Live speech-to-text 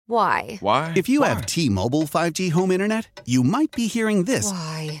Why? Why? If you have T-Mobile 5G home internet, you might be hearing this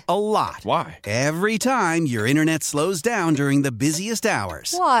Why? a lot. Why? Every time your internet slows down during the busiest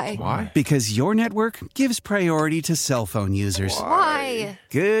hours. Why? Why? Because your network gives priority to cell phone users. Why?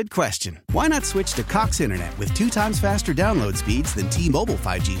 Good question. Why not switch to Cox Internet with 2 times faster download speeds than T-Mobile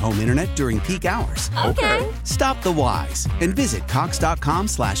 5G home internet during peak hours? Okay. Stop the whys and visit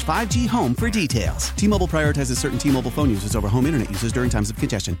cox.com/5G home for details. T-Mobile prioritizes certain T-Mobile phone users over home internet users during times of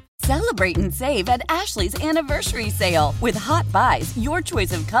congestion. Celebrate and save at Ashley's Anniversary Sale. With Hot Buys, your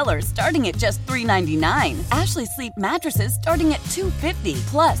choice of colors starting at just $3.99. Ashley Sleep mattresses starting at $2.50.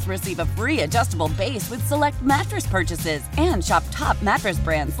 Plus, receive a free adjustable base with select mattress purchases. And shop top mattress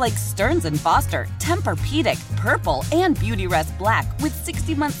brands like Stearns & Foster, Tempur-Pedic, Purple, and Beautyrest Black with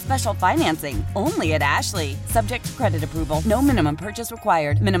 60-month special financing. Only at Ashley. Subject to credit approval. No minimum purchase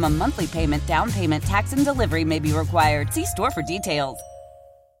required. Minimum monthly payment, down payment, tax, and delivery may be required. See store for details.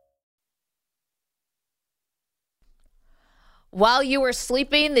 While you were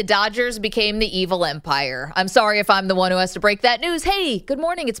sleeping, the Dodgers became the evil empire. I'm sorry if I'm the one who has to break that news. Hey, good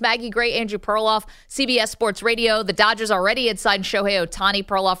morning. It's Maggie Gray, Andrew Perloff, CBS Sports Radio. The Dodgers already had signed Shohei Ohtani,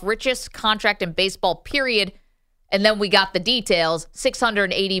 Perloff, richest contract in baseball, period. And then we got the details.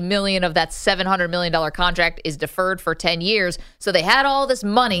 $680 million of that $700 million contract is deferred for 10 years. So they had all this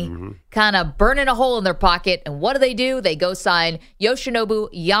money kind of burning a hole in their pocket. And what do? They go sign Yoshinobu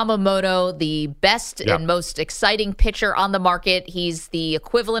Yamamoto, the best and most exciting pitcher on the market. He's the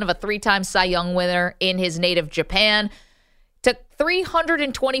equivalent of a 3-time Cy Young winner in his native Japan. Took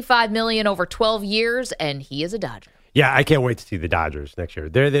 $325 million over 12 years, and he is a Dodger. Yeah, I can't wait to see the Dodgers next year.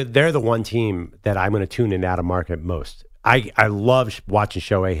 They're the one team that I'm going to tune in out of market most. I love watching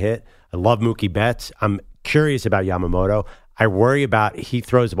Shohei hit. I love Mookie Betts. I'm curious about Yamamoto. I worry about he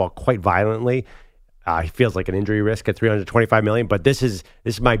throws the ball quite violently. He feels like an injury risk at $325 million, but this is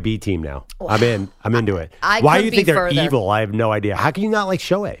my B team now. I'm into it. Why do you think they're evil? I have no idea. How can you not like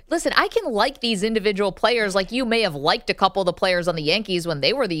Shohei? Listen, I can like these individual players. Like you may have liked a couple of the players on the Yankees when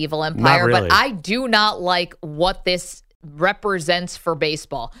they were the evil empire, really. But I do not like what this represents for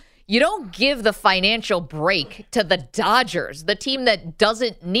baseball. You don't give the financial break to the Dodgers, the team that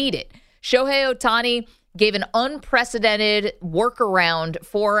doesn't need it. Shohei Ohtani gave an unprecedented workaround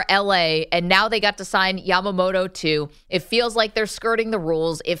for LA, and now they got to sign Yamamoto too. It feels like they're skirting the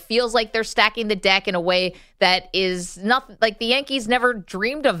rules. It feels like they're stacking the deck in a way that is not like the Yankees never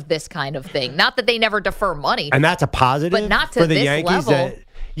dreamed of this kind of thing. Not that they never defer money. And that's a positive but not to for the this Yankees level.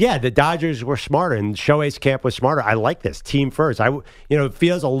 The Dodgers were smarter, and Shohei's camp was smarter. I like this team first. It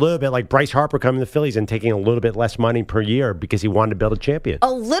feels a little bit like Bryce Harper coming to the Phillies and taking a little bit less money per year because he wanted to build a champion.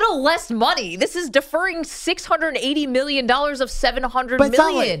 A little less money. This is deferring $680 million of $700 but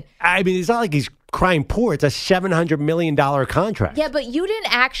million. It's not like he's crying poor. It's a $700 million contract. Yeah, but you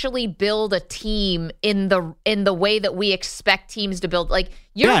didn't actually build a team in the way that we expect teams to build. Like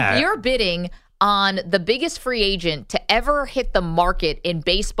you're bidding on the biggest free agent to ever hit the market in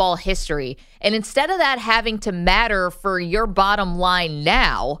baseball history. And instead of that having to matter for your bottom line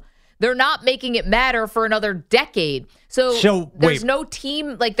now, they're not making it matter for another decade. So there's no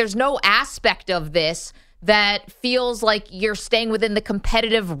team, like there's no aspect of this that feels like you're staying within the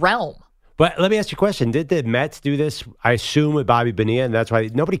competitive realm. But let me ask you a question. Did the Mets do this, I assume, with Bobby Bonilla, and that's why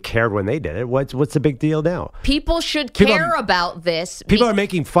nobody cared when they did it? What's the big deal now? People should care about this. People are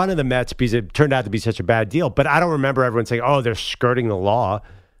making fun of the Mets because it turned out to be such a bad deal. But I don't remember everyone saying, oh, they're skirting the law.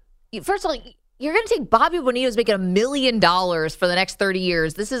 First of all, you're going to take Bobby Bonilla who's making $1 million for the next 30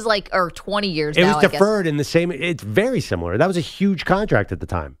 years. This is or 20 years now, It was deferred in the same. It's very similar. That was a huge contract at the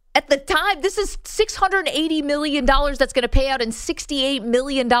time. At the time, this is $680 million that's going to pay out in $68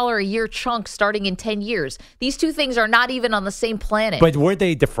 million a year chunks starting in 10 years. These two things are not even on the same planet. But weren't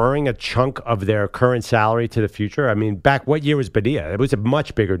they deferring a chunk of their current salary to the future? I mean, what year was Bonilla? It was a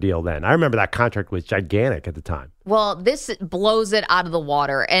much bigger deal then. I remember that contract was gigantic at the time. Well, this blows it out of the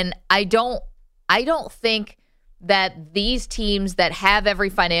water. And I don't think that these teams that have every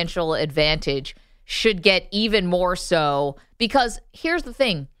financial advantage should get even more so. Because here's the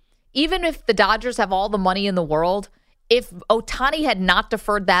thing. Even if the Dodgers have all the money in the world, if Ohtani had not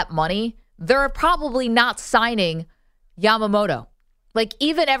deferred that money, they're probably not signing Yamamoto. Like,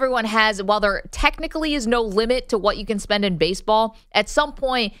 even everyone has, while there technically is no limit to what you can spend in baseball, at some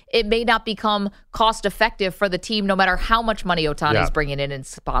point, it may not become cost effective for the team, no matter how much money Ohtani is bringing in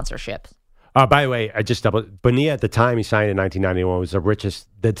sponsorships. By the way, I just doubled. Bonilla at the time he signed in 1991 was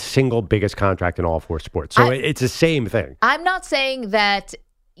the single biggest contract in all four sports. So it's the same thing. I'm not saying that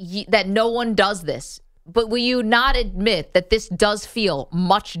no one does this. But will you not admit that this does feel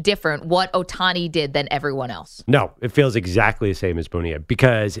much different what Ohtani did than everyone else? No, it feels exactly the same as Bonilla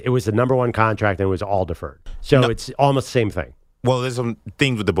because it was the number one contract and it was all deferred. So it's almost the same thing. Well, there's some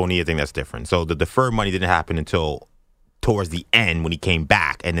things with the Bonilla thing that's different. So the deferred money didn't happen until towards the end when he came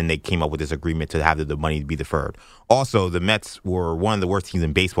back, and then they came up with this agreement to have the money be deferred. Also, the Mets were one of the worst teams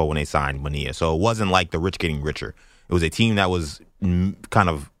in baseball when they signed Bonilla. So it wasn't like the rich getting richer. It was a team that was kind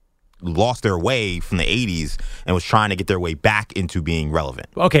of lost their way from the 80s and was trying to get their way back into being relevant.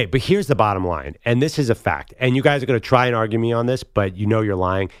 Okay, but here's the bottom line, and this is a fact, and you guys are going to try and argue me on this, but you know you're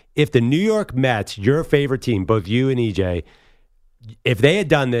lying. If the New York Mets, your favorite team, both you and EJ, if they had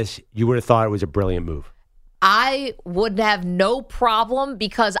done this, you would have thought it was a brilliant move. I would have no problem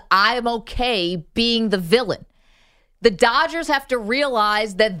because I'm okay being the villain. The Dodgers have to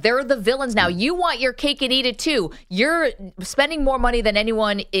realize that they're the villains now. You want your cake and eat it too. You're spending more money than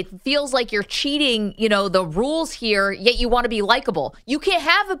anyone. It feels like you're cheating, the rules here, yet you want to be likable. You can't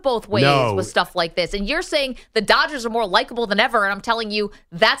have it both ways with stuff like this. And you're saying the Dodgers are more likable than ever, and I'm telling you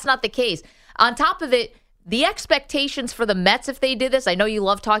that's not the case. On top of it, the expectations for the Mets, if they did this, I know you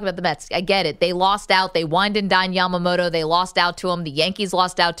love talking about the Mets. I get it. They lost out. They wined and dined Yamamoto. They lost out to him. The Yankees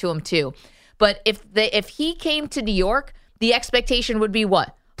lost out to him too. But if he came to New York, the expectation would be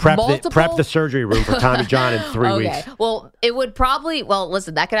what? Prep the surgery room for Tommy John in 3 weeks. Okay. Well, it would probably,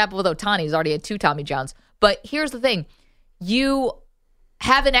 listen, that could happen with Ohtani. He's already had 2 Tommy Johns. But here's the thing. You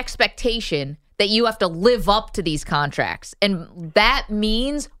have an expectation that you have to live up to these contracts. And that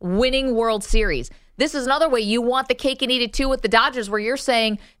means winning World Series. This is another way you want the cake and eat it too with the Dodgers, where you're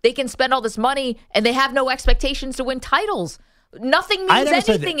saying they can spend all this money and they have no expectations to win titles. Nothing means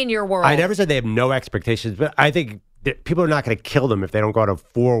anything in your world. I never said they have no expectations, but I think that people are not going to kill them if they don't go on a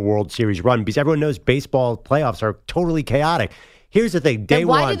 4 World Series run because everyone knows baseball playoffs are totally chaotic. Here's the thing.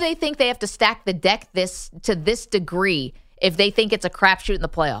 Why do they think they have to stack the deck to this degree if they think it's a crapshoot in the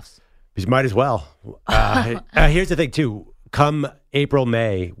playoffs? Because might as well. Here's the thing, too. Come April,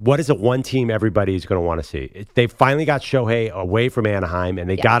 May, what is the one team everybody is going to want to see? They finally got Shohei away from Anaheim, and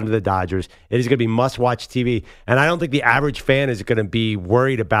they got into the Dodgers. It is going to be must-watch TV. And I don't think the average fan is going to be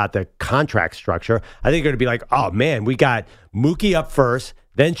worried about the contract structure. I think they're going to be like, oh, man, we got Mookie up first,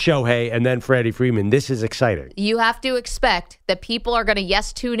 then Shohei, and then Freddie Freeman. This is exciting. You have to expect that people are going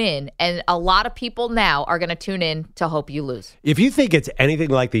to, tune in, and a lot of people now are going to tune in to hope you lose. If you think it's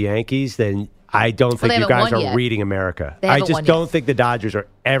anything like the Yankees, then I don't think you guys are reading America. I just don't think the Dodgers are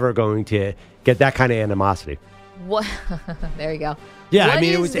ever going to get that kind of animosity. What? There you go. Yeah,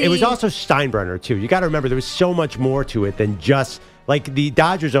 it was also Steinbrenner, too. You got to remember, there was so much more to it than just, like, the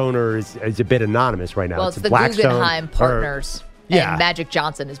Dodgers owner is a bit anonymous right now. Well, it's the Guggenheim partners. Yeah. And Magic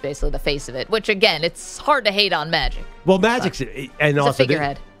Johnson is basically the face of it, which, again, it's hard to hate on Magic. Well, Magic's, and also, a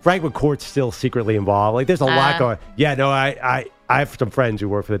figurehead. Frank McCourt's still secretly involved. Like, there's a lot going. Yeah, no, I have some friends who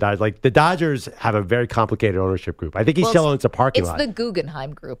work for the Dodgers. Like, the Dodgers have a very complicated ownership group. I think he still owns a parking lot. It's the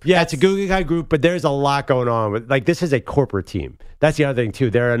Guggenheim Group. Yeah, it's a Guggenheim Group, but there's a lot going on. Like, this is a corporate team. That's the other thing,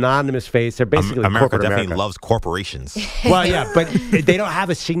 too. They're an anonymous face. They're basically corporate definitely loves corporations. Well, yeah, but they don't have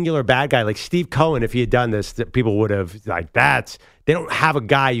a singular bad guy. Like, Steve Cohen, if he had done this, people would have, they don't have a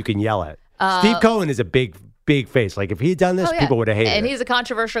guy you can yell at. Steve Cohen is a big face. Like, if he had done this, people would have hated it. And he's a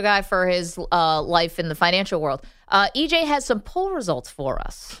controversial guy for his life in the financial world. EJ has some poll results for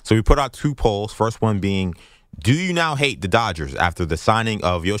us. So we put out 2 polls. First one being, do you now hate the Dodgers after the signing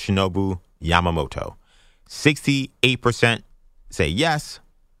of Yoshinobu Yamamoto? 68% say yes.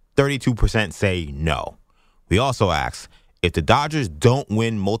 32% say no. We also asked, if the Dodgers don't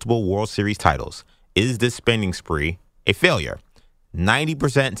win multiple World Series titles, is this spending spree a failure?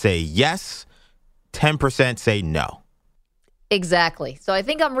 90% say yes. 10% say no. Exactly. So I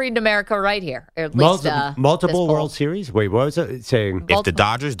think I'm reading America right here. Or at least, multiple World Series? Wait, what was it saying? If the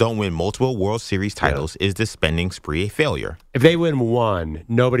Dodgers don't win multiple World Series titles, is this spending spree a failure? If they win one,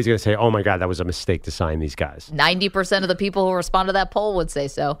 nobody's going to say, oh my God, that was a mistake to sign these guys. 90% of the people who respond to that poll would say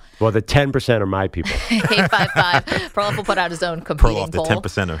so. Well, the 10% are my people. 855. Perloff will put out his own competing Perloff, the poll.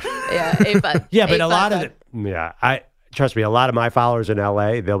 10%er. Yeah, 855. Yeah, but a lot of it, trust me, a lot of my followers in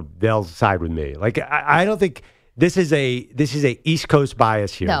LA, they'll side with me. Like, I don't think this is a East Coast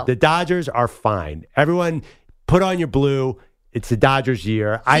bias here. No. The Dodgers are fine. Everyone, put on your blue. It's the Dodgers'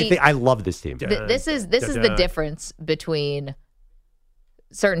 year. I love this team. This is the difference between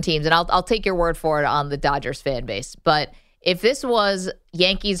certain teams, and I'll take your word for it on the Dodgers fan base. But if this was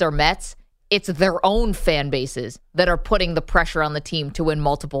Yankees or Mets, it's their own fan bases that are putting the pressure on the team to win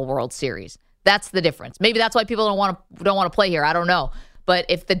multiple World Series. That's the difference. Maybe that's why people don't want to play here. I don't know. But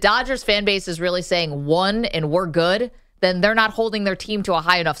if the Dodgers fan base is really saying one and we're good, then they're not holding their team to a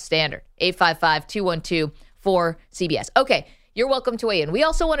high enough standard. 855-212-4CBS. Okay, you're welcome to weigh in. We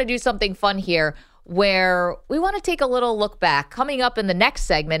also want to do something fun here where we want to take a little look back. Coming up in the next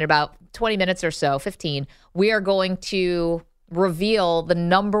segment, about 20 minutes or so, 15, we are going to reveal the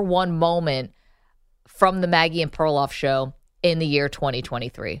number one moment from the Maggie and Perloff show in the year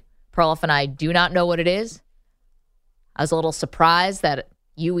 2023. Perloff and I do not know what it is. I was a little surprised that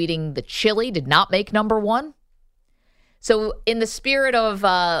you eating the chili did not make number one. So in the spirit of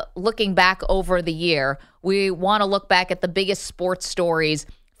looking back over the year, we want to look back at the biggest sports stories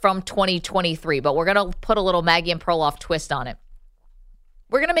from 2023, but we're going to put a little Maggie and Perloff twist on it.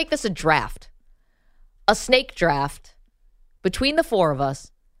 We're going to make this a draft, a snake draft between the four of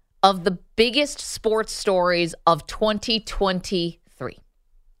us of the biggest sports stories of 2023.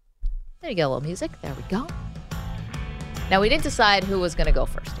 There you go, a little music. There we go. Now, we didn't decide who was going to go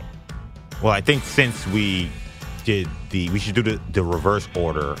first here. Well, I think since we did we should do the reverse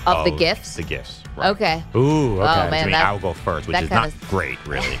order of the gifts? The gifts. Right. Okay. Ooh, okay. Oh, man, I'll go first, which is not great,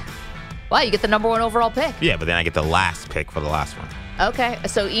 really. Wow, you get the number one overall pick. Yeah, but then I get the last pick for the last one. Okay,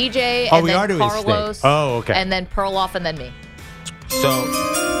 so EJ and then Carlos. Oh, okay. And then Perloff and then me. So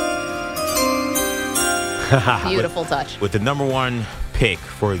beautiful touch. With the number one pick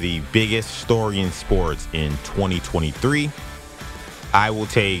for the biggest story in sports in 2023, I will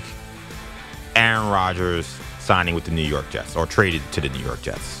take Aaron Rodgers signing with the New York Jets, or traded to the New York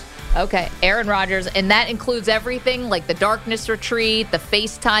Jets. Okay, Aaron Rodgers, and that includes everything, like the darkness retreat, the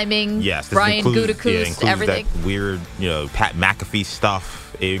FaceTiming, yes, Brian includes everything. That weird, Pat McAfee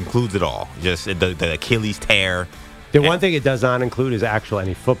stuff. It includes it all. Just the Achilles tear. The one thing it does not include is actual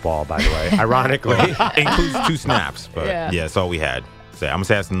any football, by the way, ironically. It includes 2 snaps, but yeah, that's all we had. So I'm going to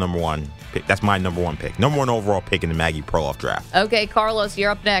say that's the number one pick. That's my number one pick. Number one overall pick in the Maggie Perloff draft. Okay, Carlos, you're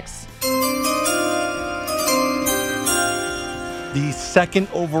up next. The second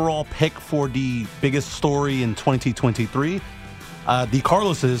overall pick for the biggest story in 2023, the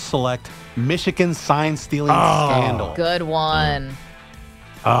Carloses select Michigan sign stealing scandal. Good one.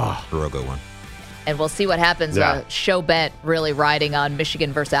 A real good one. And we'll see what happens. Yeah. Show bet really riding on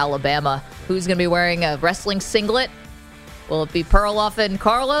Michigan versus Alabama. Who's going to be wearing a wrestling singlet? Will it be Perloff and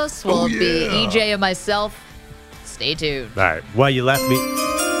Carlos? Will it be EJ and myself? Stay tuned. All right. Well, you left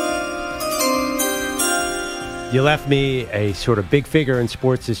me a sort of big figure in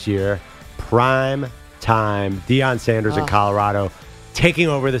sports this year. Prime time. Deion Sanders in Colorado taking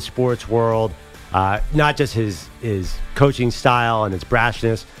over the sports world. Not just his coaching style and his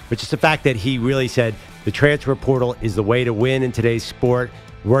brashness, but just the fact that he really said the transfer portal is the way to win in today's sport.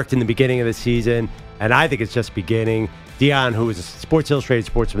 Worked in the beginning of the season, and I think it's just beginning. Deion, who was a Sports Illustrated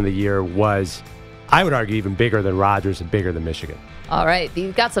Sportsman of the Year, was, I would argue, even bigger than Rodgers and bigger than Michigan. All right,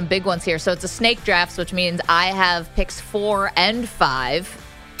 you've got some big ones here. So it's a snake draft, which means I have picks 4 and 5.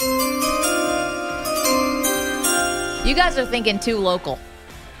 You guys are thinking too local.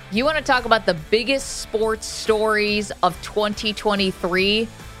 You want to talk about the biggest sports stories of 2023?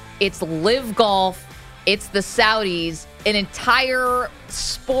 It's Live Golf. It's the Saudis. An entire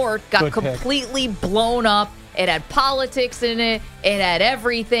sport got completely blown up. It had politics in it. It had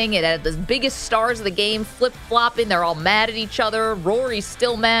everything. It had the biggest stars of the game flip-flopping. They're all mad at each other. Rory's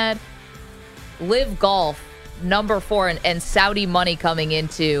still mad. Live Golf, number 4, and Saudi money coming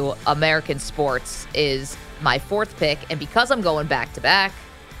into American sports is my 4th pick. And because I'm going back-to-back,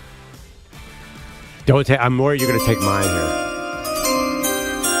 I'm worried you're going to take mine here.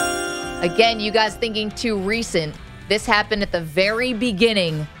 Again, you guys thinking too recent. This happened at the very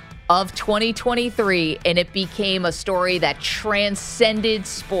beginning of 2023, and it became a story that transcended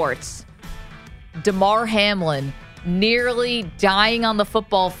sports. Damar Hamlin nearly dying on the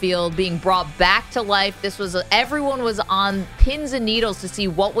football field, being brought back to life. Everyone was on pins and needles to see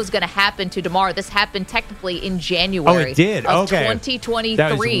what was going to happen to Damar. This happened technically in January. Oh, it did? Of okay. 2023.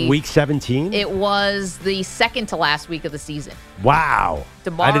 That was week 17? It was the second to last week of the season. Wow.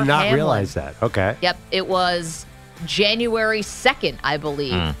 Damar I did not Hamlin. realize that. Okay. Yep. It was January 2nd, I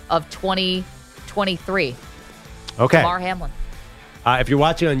believe, of 2023. Okay. Damar Hamlin. If you're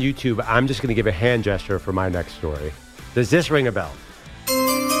watching on YouTube, I'm just going to give a hand gesture for my next story. Does this ring a bell?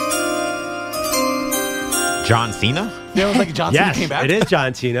 John Cena? Yeah, it was like John Cena came back. It is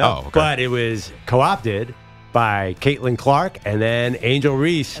John Cena, but it was co-opted by Caitlin Clark and then Angel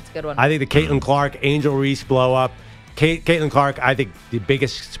Reese. That's a good one. I think the Caitlin Clark, Angel Reese blow up. Caitlin Clark, I think the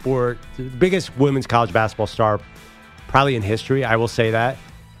biggest women's college basketball star probably in history, I will say that.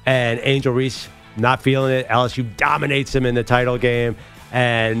 And Angel Reese, not feeling it. LSU dominates them in the title game.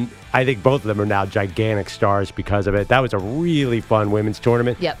 And I think both of them are now gigantic stars because of it. That was a really fun women's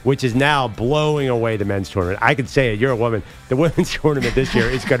tournament, which is now blowing away the men's tournament. I can say it. You're a woman. The women's tournament this year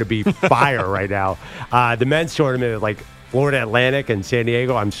is going to be fire right now. The men's tournament, like Florida Atlantic and San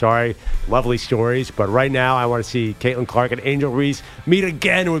Diego, I'm sorry, lovely stories. But right now, I want to see Caitlin Clark and Angel Reese meet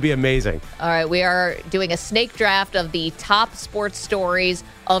again. It would be amazing. All right, we are doing a snake draft of the top sports stories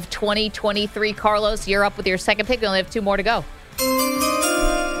of 2023. Carlos, you're up with your second pick. We only have 2 more to go.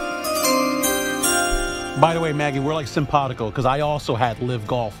 By the way, Maggie, we're like simpatico because I also had Live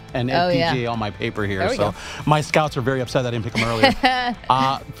Golf and LPGA on my paper here. So my scouts are very upset I didn't pick them earlier.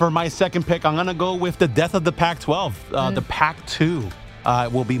 For my second pick, I'm going to go with the death of the Pac-12. The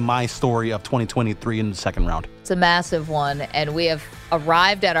Pac-2 will be my story of 2023 in the second round. It's a massive one, and we have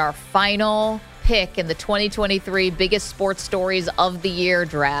arrived at our final pick in the 2023 biggest sports stories of the year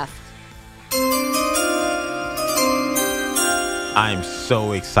draft. I'm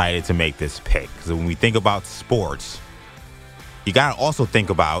so excited to make this pick because when we think about sports, you got to also think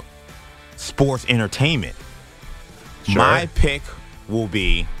about sports entertainment. Sure. My pick will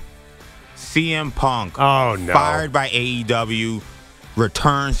be CM Punk, fired by AEW,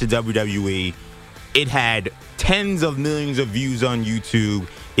 returns to WWE. It had tens of millions of views on YouTube.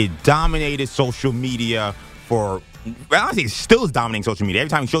 It dominated social media for, honestly, it still is dominating social media. Every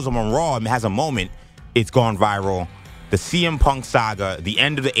time he shows up on Raw and has a moment, it's gone viral. The CM Punk saga, the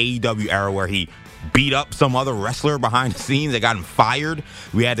end of the AEW era where he beat up some other wrestler behind the scenes that got him fired.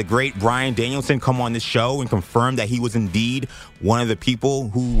 We had the great Bryan Danielson come on this show and confirm that he was indeed one of the people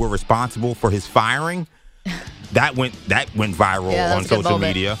who were responsible for his firing. That went viral on social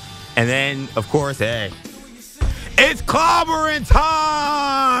media. And then, of course, it's clobbering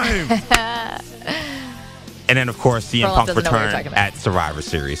time! And then, of course, CM Punk returned at Survivor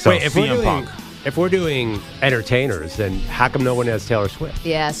Series. So wait, CM Punk. If we're doing entertainers, then how come no one has Taylor Swift?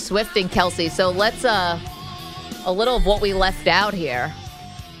 Yeah, Swift and Kelsey. So let's, a little of what we left out here.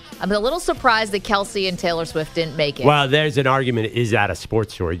 I'm a little surprised that Kelsey and Taylor Swift didn't make it. Well, there's an argument, is that a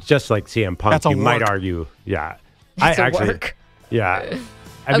sports story? Just like CM Punk, you might argue, That's work. Yeah.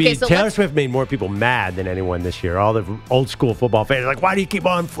 I mean, Taylor Swift made more people mad than anyone this year. All the old school football fans are like, why do you keep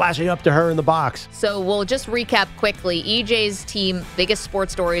on flashing up to her in the box? So we'll just recap quickly. EJ's team, biggest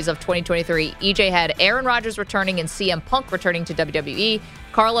sports stories of 2023. EJ had Aaron Rodgers returning and CM Punk returning to WWE.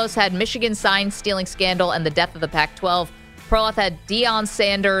 Carlos had Michigan sign stealing scandal and the death of the Pac-12. Perloff had Deion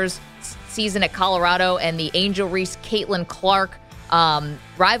Sanders' season at Colorado and the Angel Reese Caitlin Clark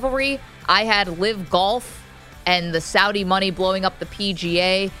rivalry. I had Live Golf and the Saudi money blowing up the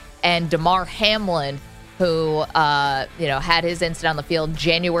PGA, and Damar Hamlin, who had his incident on the field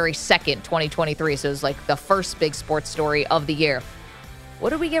January 2nd, 2023. So it was like the first big sports story of the year. What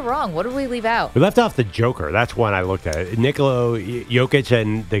did we get wrong? What did we leave out? We left off the Joker. That's one I looked at. Nikola Jokic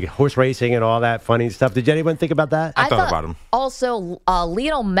and the horse racing and all that funny stuff. Did anyone think about that? I thought about him. Also,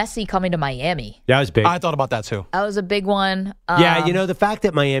 Lionel Messi coming to Miami. That was big. I thought about that too. That was a big one. Yeah, the fact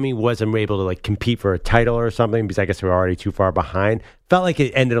that Miami wasn't able to compete for a title or something because I guess they were already too far behind, felt like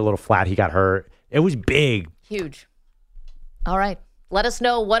it ended a little flat. He got hurt. It was big. Huge. All right. Let us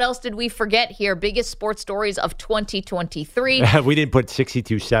know, what else did we forget here? Biggest sports stories of 2023. We didn't put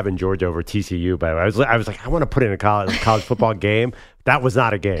 62-7 Georgia over TCU, but I was like, I want to put in a college football game. That was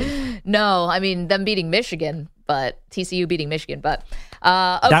not a game. No, I mean, them beating Michigan, but TCU beating Michigan. But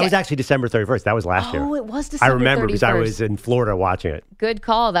okay. That was actually December 31st. That was last year. Oh, it was December 31st. I remember because I was in Florida watching it. Good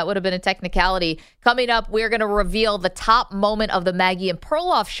call. That would have been a technicality. Coming up, we're going to reveal the top moment of the Maggie and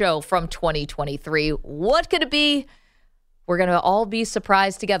Perloff show from 2023. What could it be? We're going to all be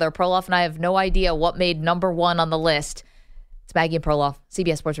surprised together. Perloff and I have no idea what made number one on the list. It's Maggie and Perloff,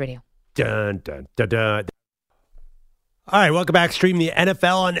 CBS Sports Radio. Dun, dun, dun, dun. All right, welcome back. Stream the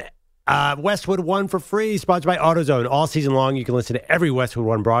NFL on Westwood One for free, sponsored by AutoZone. All season long, you can listen to every Westwood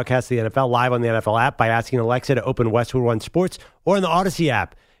One broadcast of the NFL live on the NFL app by asking Alexa to open Westwood One Sports or in the Odyssey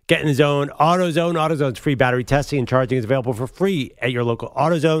app. Get in the zone. AutoZone. AutoZone's free battery testing and charging is available for free at your local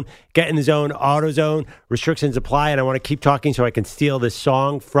AutoZone. Get in the zone. AutoZone. Restrictions apply. And I want to keep talking so I can steal this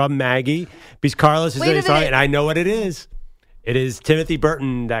song from Maggie because Carlos is in the song, and I know what it is. It is Timothy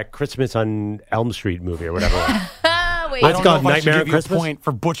Burton, that Christmas on Elm Street movie or whatever. Wait, Let's go. Nightmare on Christmas. Point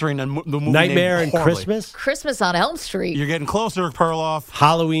for butchering the movie. Nightmare on horribly. Christmas. Christmas on Elm Street. You're getting closer, Perloff.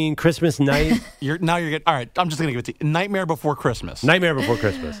 Halloween, Christmas night. You're getting. All right, I'm just gonna give it to you. Nightmare Before Christmas. Nightmare Before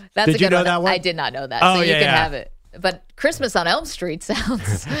Christmas. Did you know that one? I did not know that. Oh, so you yeah, can yeah. have it. But Christmas on Elm Street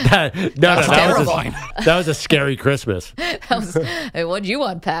sounds. That was a scary Christmas. What'd you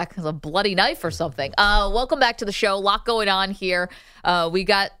unpack? It was a bloody knife or something. Welcome back to the show. A lot going on here. We've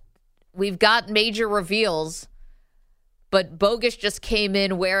got major reveals. but Bogusch just came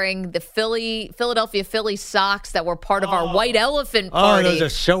in wearing the Philadelphia Phillies socks that were part of our white elephant party. Oh, those are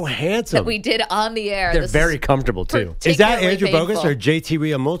so handsome. That we did on the air. They're very comfortable, too. Is that Andrew Bogusch or JT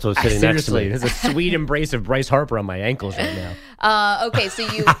Realmuto sitting next to me? There's a sweet embrace of Bryce Harper on my ankles right now. Okay, so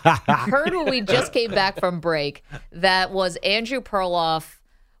you heard when we just came back from break. That was Andrew Perloff.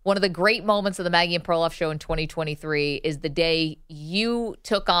 One of the great moments of the Maggie and Perloff show in 2023 is the day you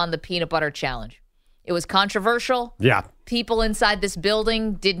took on the peanut butter challenge. It was controversial. Yeah. People inside this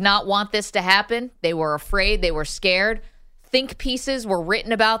building did not want this to happen. They were afraid. They were scared. Think pieces were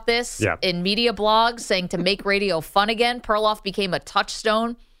written about this in media blogs saying to make radio fun again. Perloff became a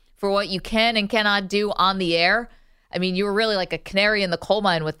touchstone for what you can and cannot do on the air. I mean, you were really like a canary in the coal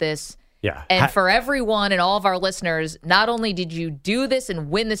mine with this. Yeah. And for everyone and all of our listeners, not only did you do this and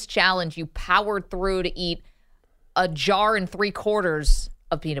win this challenge, you powered through to eat a jar and 3/4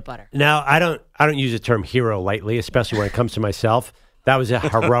 of peanut butter. Now, I don't use the term hero lightly, especially when it comes to myself. That was a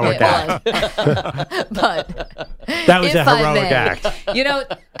heroic act. But that was a heroic act. You know,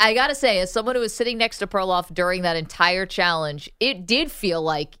 I got to say, as someone who was sitting next to Perloff during that entire challenge, it did feel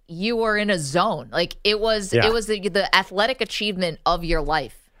like you were in a zone. Like it was the athletic achievement of your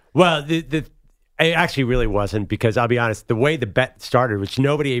life. Well, it actually really wasn't, because I'll be honest, the way the bet started, which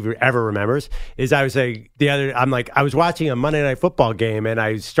nobody ever remembers, is I was I was watching a Monday Night Football game and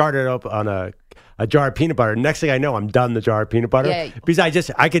I started up on a jar of peanut butter. Next thing I know, I'm done the jar of peanut butter because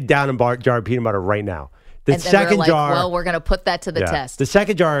I could down a jar of peanut butter right now. The second jar, well, we're going to put that to the test. The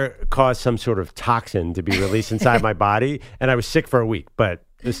second jar caused some sort of toxin to be released inside my body, and I was sick for a week, but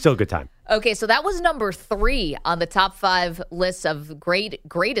it was still a good time. Okay, so that was number 3 on the top 5 lists of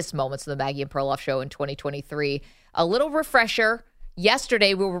greatest moments of the Maggie and Perloff show in 2023. A little refresher.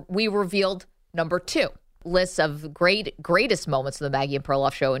 Yesterday, we revealed number 2 lists of greatest moments of the Maggie and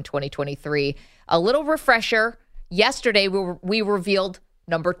Perloff show in 2023. A little refresher. Yesterday, we revealed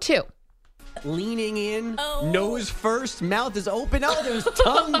number 2. Leaning in, nose first, mouth is open. Oh, there's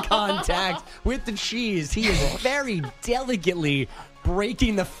tongue contact with the cheese. He is very delicately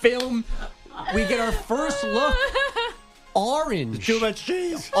breaking the film. We get our first look. Orange. Too much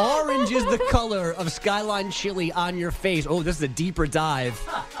cheese. Orange is the color of Skyline chili on your face. Oh, this is a deeper dive.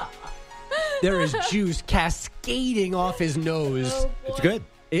 There is juice cascading off his nose. It's good.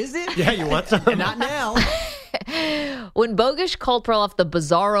 Is it? Yeah, you want some? Not now. When Bogusch called Perloff the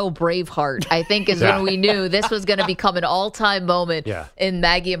Bizarro Braveheart, I think is when we knew this was going to become an all-time moment in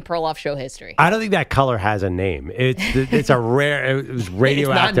Maggie and Perloff show history. I don't think that color has a name. It's a rare. It was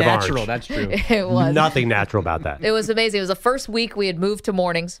radioactive. It's not natural. Orange. That's true. It was nothing natural about that. It was amazing. It was the first week we had moved to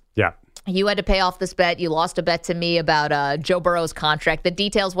mornings. Yeah. You had to pay off this bet. You lost a bet to me about Joe Burrow's contract. The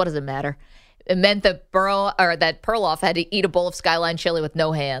details, what does it matter? It meant that Perloff had to eat a bowl of Skyline chili with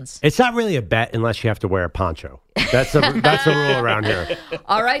no hands. It's not really a bet unless you have to wear a poncho. That's the rule around here.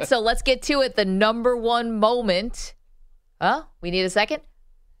 All right, so let's get to it. The number 1 moment. We need a second?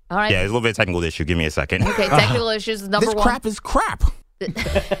 All right. Yeah, there's a little bit of technical issue. Give me a second. Okay, technical issues is number 1. This crap is crap. And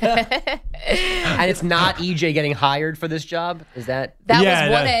it's not EJ getting hired for this job? Is that? That was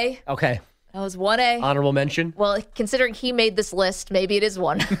 1A. Okay. That was 1A. Honorable mention? Well, considering he made this list, maybe it is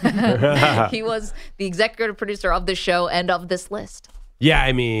 1. He was the executive producer of this show and of this list. Yeah,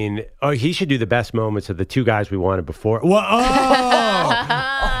 I mean, he should do the best moments of the 2 guys we wanted before. Whoa,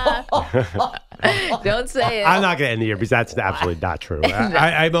 Don't say it. I'm not going to end the year because that's absolutely not true.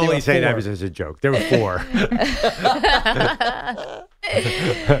 I'm only saying that as a joke. There were 4.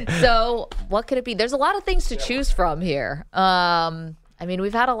 So what could it be? There's a lot of things to choose from here. I mean,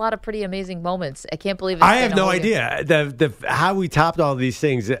 we've had a lot of pretty amazing moments. I can't believe it's I have no idea how we topped all these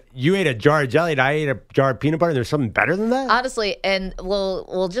things. You ate a jar of jelly and I ate a jar of peanut butter. There's something better than that? Honestly, and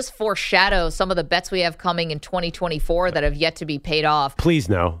we'll just foreshadow some of the bets we have coming in 2024 that have yet to be paid off. Please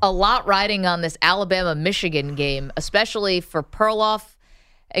no. A lot riding on this Alabama-Michigan game, especially for Perloff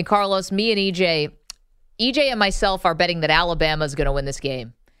and Carlos, me and EJ. EJ and myself are betting that Alabama is going to win this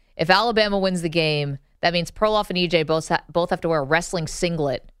game. If Alabama wins the game, that means Perloff and EJ both have to wear a wrestling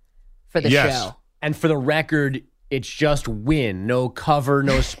singlet for the show. And for the record, it's just win. No cover,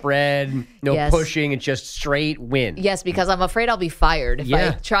 no spread, no pushing. It's just straight win. Yes, because I'm afraid I'll be fired if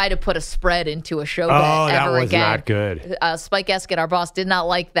I try to put a spread into a show bet ever again. Oh, that was not good. Spike Eskin, our boss, did not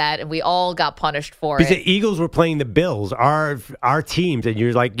like that, and we all got punished for because it. The Eagles were playing the Bills, our teams, and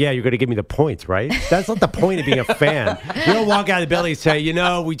you're like, yeah, you're going to give me the points, right? That's not the point of being a fan. You don't walk out of the building and say,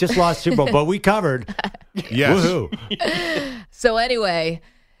 we just lost Super Bowl, but we covered. Yes. Woohoo. So anyway...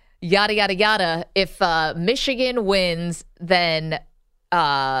 Yada, yada, yada. If Michigan wins, then...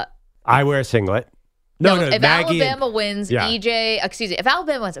 I wear a singlet. No, if Maggie Alabama wins, if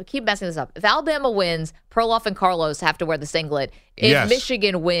Alabama wins, I keep messing this up. If Alabama wins, Perloff and Carlos have to wear the singlet. If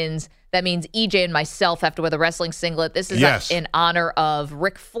Michigan wins, that means EJ and myself have to wear the wrestling singlet. This is in honor of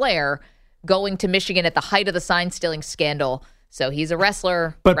Ric Flair going to Michigan at the height of the sign-stealing scandal. So he's a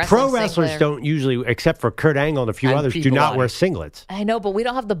wrestler. But pro wrestlers don't usually, except for Kurt Angle and a few others, do not wear singlets. I know, but we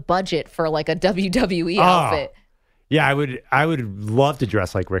don't have the budget for like a WWE outfit. Yeah, I would love to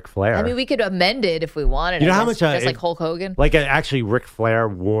dress like Ric Flair. I mean, we could amend it if we wanted. You know how much? Just like Hulk Hogan? Like an actually Ric Flair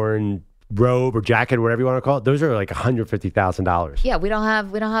worn robe or jacket or whatever you want to call it. Those are like $150,000. Yeah, we don't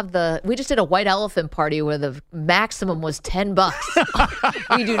have we just did a white elephant party where the maximum was $10.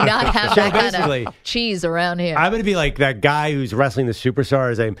 We do not have that kind of cheese around here. I'm going to be like that guy who's wrestling the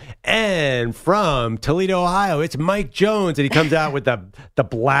superstars name. And from Toledo, Ohio, it's Mike Jones. And he comes out with the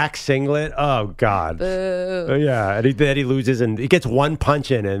black singlet. Oh, God. Boo. Yeah, and then he loses and he gets one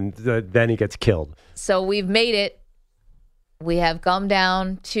punch in and then he gets killed. So we've made it. We have come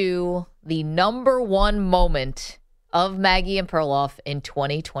down to the number one moment of Maggie and Perloff in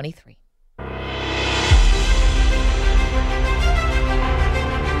 2023.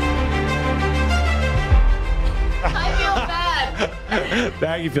 I feel bad.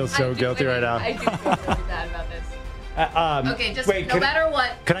 Maggie feels so guilty right now. I do feel really bad about this. Okay, just wait, no matter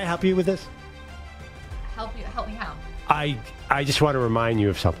what. Can I help you with this? Help me how? I just want to remind you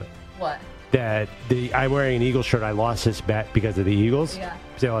of something. What? That I'm wearing an Eagles shirt. I lost this bet because of the Eagles. Yeah.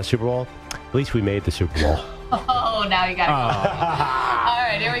 Because they lost Super Bowl. At least we made the Super Bowl. Oh, now you got to go. All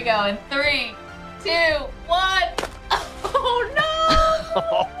right, here we go. In 3, 2, 1. Oh,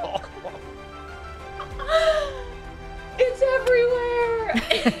 no. It's everywhere.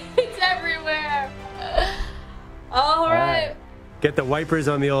 It's everywhere. All right. Get the wipers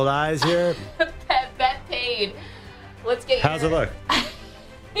on the old eyes here. Bet paid. Let's get How's it look?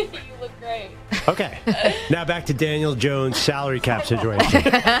 You look great. Okay. Now back to Daniel Jones' salary cap situation.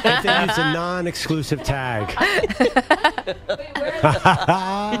 If they use a non-exclusive tag. Wait, where is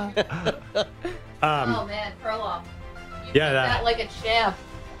oh, man, Perloff. You did that like a champ.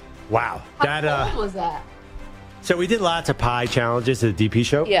 Wow. How cold was that? So we did lots of pie challenges at the DP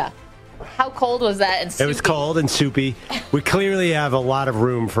show. Yeah. How cold was that and soupy? It was cold and soupy. We clearly have a lot of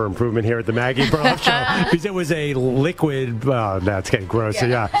room for improvement here at the Maggie Perloff show because it was a liquid. Well, that's getting gross.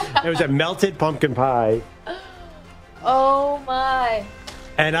 Yeah. It was a melted pumpkin pie. Oh my!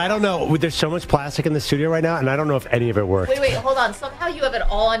 And I don't know. There's so much plastic in the studio right now, and I don't know if any of it worked. Wait, hold on. Somehow you have it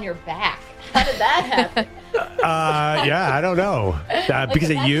all on your back. How did that happen? Yeah, I don't know. Because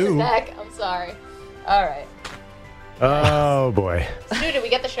of you. Back. I'm sorry. All right. Oh boy. Stu, did we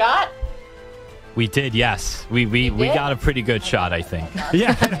get the shot? We did, yes. We got a pretty good shot, I think.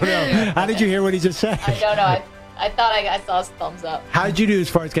 Yeah, I don't know. How did you hear what he just said? I don't know. I thought I saw his thumbs up. How did you do as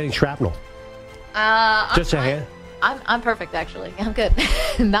far as getting shrapnel? Just a hand? I'm perfect, actually. I'm good.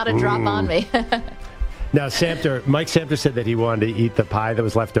 Not a drop on me. Now, Mike Samter said that he wanted to eat the pie that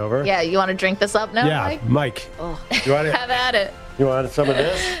was left over. Yeah, you want to drink this up now, Mike? Oh. You want Have at it. You want some of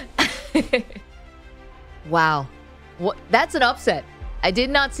this? Wow. That's an upset. I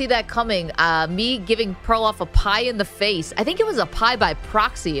did not see that coming. Me giving Perloff a pie in the face. I think it was a pie by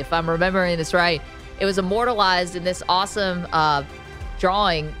proxy, if I'm remembering this right. It was immortalized in this awesome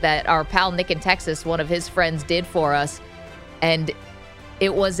drawing that our pal Nick in Texas, one of his friends, did for us. And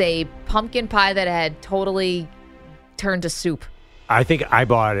it was a pumpkin pie that had totally turned to soup. I think I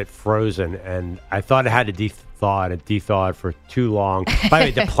bought it frozen, and I thought it had to thaw, and it de-thawed for too long. By the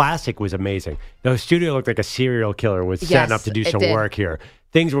way, the plastic was amazing. The studio looked like a serial killer was setting up to do some work here.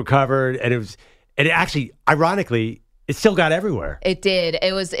 Things were covered, and it actually, ironically, it still got everywhere. It did.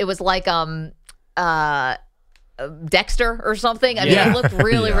 It was like Dexter or something. I mean, it looked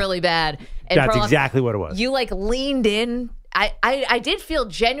really, really bad. And that's exactly what it was. You leaned in. I did feel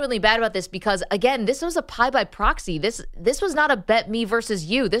genuinely bad about this because, again, this was a pie by proxy. This was not a bet me versus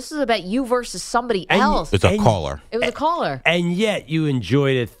you. This was a bet you versus somebody else. It's a caller. It was a caller. And yet you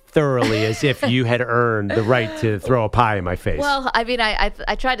enjoyed it thoroughly as if you had earned the right to throw a pie in my face. Well, I mean,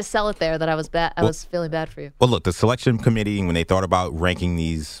 I tried to sell it there that I was bad. I was feeling bad for you. Well, look, the selection committee, when they thought about ranking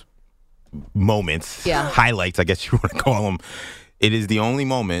these moments, highlights, I guess you want to call them, it is the only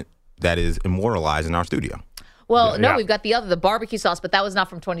moment that is immortalized in our studio. Well, no, we've got the barbecue sauce, but that was not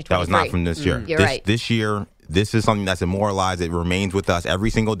from 2023. That was not from this year. You're right. This year, this is something that's immortalized. It remains with us every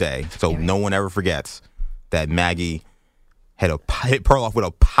single day, so no one ever forgets that Maggie hit Perloff with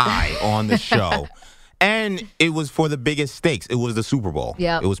a pie on the show. And it was for the biggest stakes. It was the Super Bowl.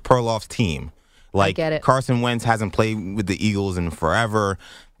 Yep. It was Perloff's team. I get it. Carson Wentz hasn't played with the Eagles in forever.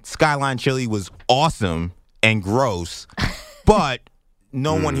 Skyline Chili was awesome and gross, but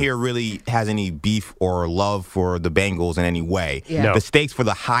no one here really has any beef or love for the Bengals in any way. Yeah. No. The stakes for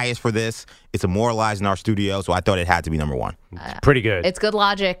the highest for this, it's immortalized in our studio, so I thought it had to be number one. It's pretty good. It's good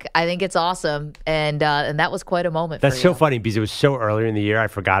logic. I think it's awesome, and that was quite a moment. That's for so you. funny because it was so earlier in the year. I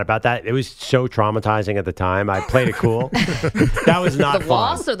forgot about that. It was so traumatizing at the time. I played it cool. That was not The fun.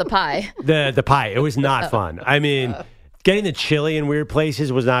 loss or the pie? The pie. It was not fun. I mean, getting the chili in weird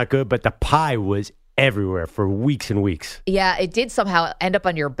places was not good, but the pie was everywhere for weeks and weeks. Yeah, it did somehow end up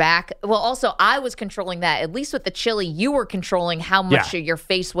on your back. Well, also, I was controlling that. At least with the chili, you were controlling how much your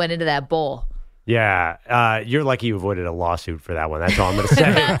face went into that bowl. Yeah. You're lucky you avoided a lawsuit for that one. That's all I'm going to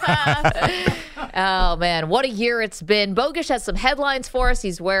say. Oh, man. What a year it's been. Bogish has some headlines for us.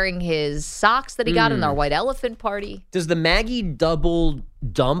 He's wearing his socks that he got in our white elephant party. Does the Maggie double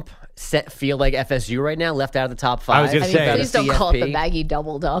dump set feel like FSU right now, left out of the top 5? I was going to say. Please don't call it the Maggie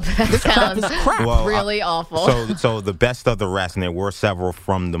double dump. That sounds really awful. So the best of the rest, and there were several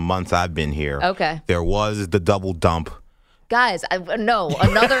from the months I've been here. Okay. There was the double dump. Guys, no,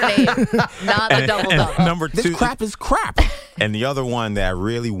 another name, not the double dump. Number 2. This crap is crap. And the other one that I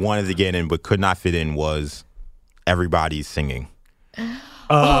really wanted to get in but could not fit in was Everybody's Singing.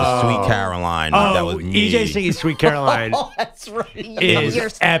 Sweet Caroline. That was me. EJ singing Sweet Caroline That's right.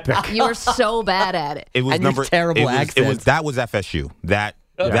 is epic. You were so bad at it. It was And your terrible accent. That was FSU. That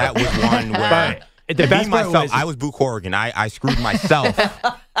was one where The best part myself, was, I was Boo Corrigan. I screwed myself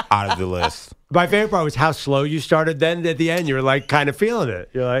out of the list. my favorite part was how slow you started. Then at the end, you were like kind of feeling it.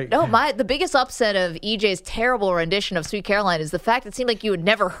 You're like, No, the biggest upset of EJ's terrible rendition of Sweet Caroline is the fact it seemed like you had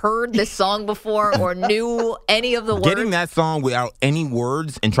never heard this song before or knew any of the words. Getting that song without any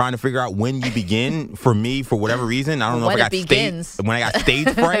words and trying to figure out when you begin, for me, for whatever reason, I don't know When if I it got begins. when I got stage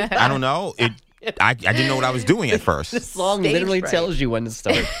fright. I don't know. I didn't know what I was doing at first. This song Stage literally fright. tells you when to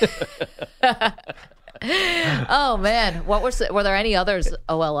start. Oh, man. Were there any others,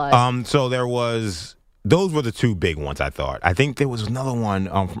 OLIs? So those were the two big ones, I thought. I think there was another one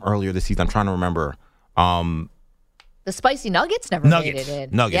from earlier this season. I'm trying to remember. The spicy nuggets never made it in.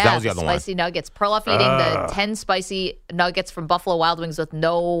 Nuggets, Yeah, that was the other one. Spicy nuggets. Perloff eating the 10 spicy nuggets from Buffalo Wild Wings with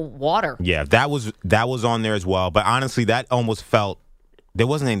no water. Yeah, that was on there as well. But honestly, that almost felt there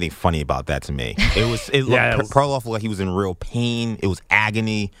wasn't anything funny about that to me. Perloff looked like he was in real pain. It was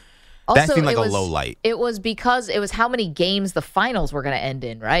agony. That seemed like a low light. It was because it was how many games the finals were going to end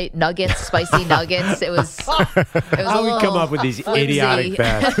in, right? Nuggets, spicy nuggets. It was how we come up with these idiotic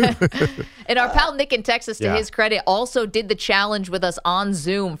facts. And our pal Nick in Texas, to his credit, also did the challenge with us on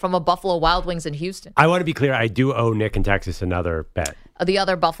Zoom from a Buffalo Wild Wings in Houston. I want to be clear. I do owe Nick in Texas another bet. The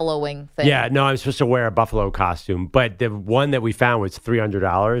other Buffalo wing thing. Yeah, no, I'm supposed to wear a buffalo costume, but the one that we found was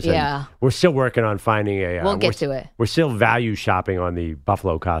 $300. Yeah. We're still working on finding a. We'll get to it. We're still value shopping on the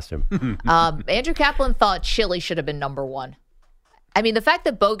buffalo costume. Andrew Kaplan thought chili should have been number one. I mean, the fact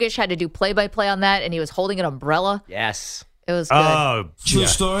that Bogish had to do play-by-play on that and he was holding an umbrella. Yes. It was good. Oh, True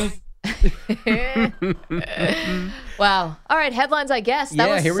story. Wow. All right, headlines, I guess. That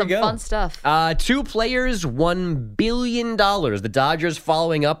was here we some go. fun stuff. 2 players, $1 billion. The Dodgers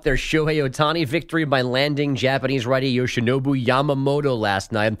following up their Shohei Ohtani victory by landing Japanese righty Yoshinobu Yamamoto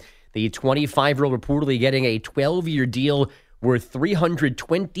last night. The 25-year-old reportedly getting a 12-year deal worth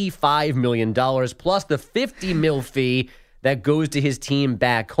 $325 million, plus the $50 million fee that goes to his team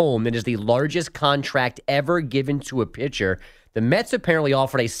back home. It is the largest contract ever given to a pitcher. The Mets apparently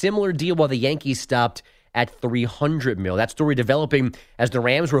offered a similar deal while the Yankees stopped at $300 million. That story developing as the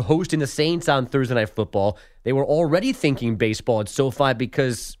Rams were hosting the Saints on Thursday Night Football. They were already thinking baseball at SoFi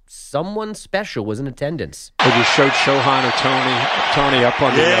because someone special was in attendance. They just showed Shohan or Tony up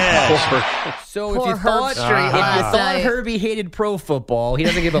on the floor. So Poor if you thought, night. Herbie hated pro football, he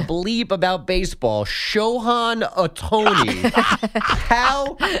doesn't give a bleep about baseball. Shohan Ohtani,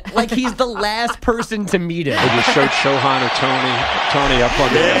 how? Like he's the last person to meet him. They just showed Shohan or Tony up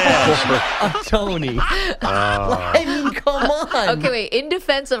on the floor. Tony. I mean, come on. Okay, wait. In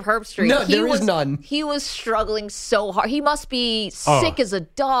defense of Herbstreit, No, there is none. He was struggling so hard. He must be sick as a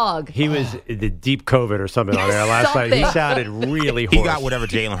dog. he was the deep COVID or something on there last night. He Something. sounded really hoarse. He got whatever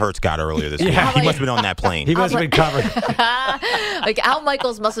Jalen Hurts got earlier this week. He must have been on that plane. He must have been covered. Like Al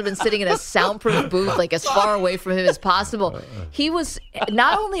Michaels must have been sitting in a soundproof booth, like as far away from him as possible. He was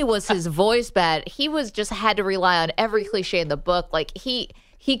not only was his voice bad, he was just had to rely on every cliche in the book. Like he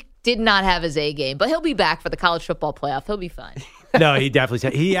did not have his A game, but he'll be back for the college football playoff. He'll be fine. No, he definitely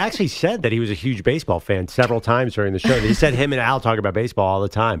said. He actually said that he was a huge baseball fan several times during the show. He said him and Al talk about baseball all the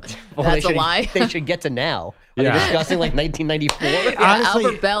time. Well, That's a lie. They should get to now. Are they discussing like 1994? Yeah, Honestly,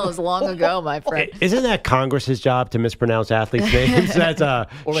 Albert Bell is long ago, my friend. Isn't that Congress's job to mispronounce athletes' names? That's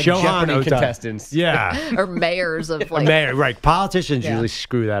Or like Shohan Jeopardy Ota. contestants. Yeah. Or mayors of like Mayor, right. Politicians usually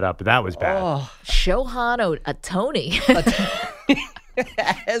screw that up, but that was bad. Shohan Tony.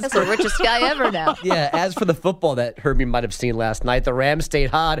 That's the richest guy ever now. Yeah, as for the football that Herbie might have seen last night, the Rams stayed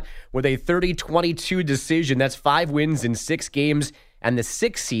hot with a 30-22 decision. That's 5 wins in 6 games and the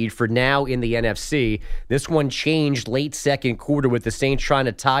 6th seed for now in the NFC. This one changed late second quarter with the Saints trying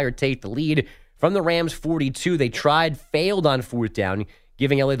to tie or take the lead. From the Rams' 42, they tried, failed on 4th down,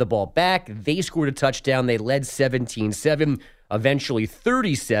 giving LA the ball back. They scored a touchdown. They led 17-7, eventually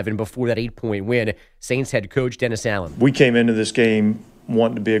 37 before that 8-point win. Saints head coach Dennis Allen. We came into this game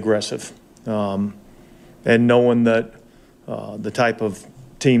wanting to be aggressive and knowing that the type of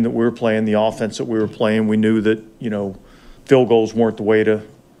team that we were playing, the offense that we were playing, we knew that, field goals weren't the way to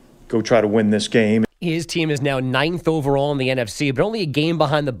go try to win this game. His team is now 9th overall in the NFC, but only a game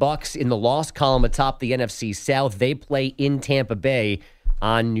behind the Bucs in the loss column atop the NFC South. They play in Tampa Bay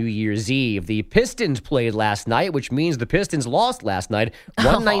on New Year's Eve. The Pistons played last night, which means the Pistons lost last night,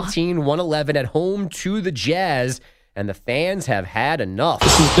 119-111 at home to the Jazz, and the fans have had enough.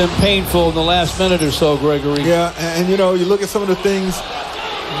 This has been painful in the last minute or so, Gregory. Yeah, and you look at some of the things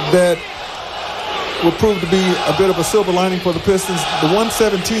that will prove to be a bit of a silver lining for the Pistons. The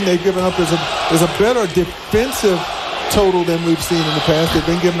 117 they've given up is a better defensive total than we've seen in the past. They've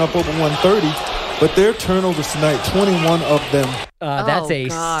been giving up over 130, but their turnovers tonight, 21 of them. That's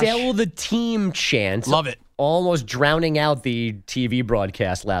sell the team chant. Love it. Almost drowning out the TV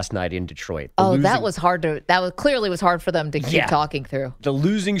broadcast last night in Detroit. That was hard clearly was hard for them to keep talking through. The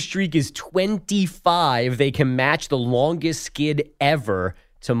losing streak is 25. They can match the longest skid ever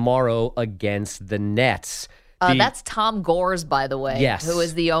tomorrow against the Nets. That's Tom Gores, by the way, who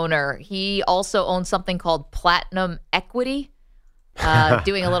is the owner. He also owns something called Platinum Equity.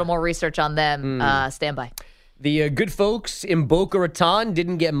 Doing a little more research on them. Stand by. The good folks in Boca Raton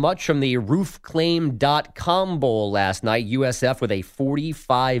didn't get much from the roofclaim.com bowl last night. USF with a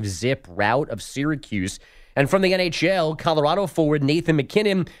 45-zip rout of Syracuse. And from the NHL, Colorado forward Nathan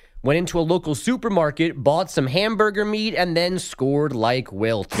McKinnon went into a local supermarket, bought some hamburger meat, and then scored like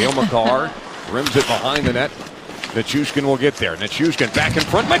Wilt. Neil McCarr rims it behind the net. Nichushkin will get there. Nichushkin back in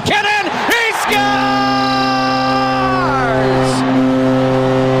front. McKinnon! He scores!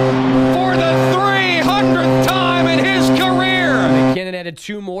 For the 300th time in his career! McKinnon added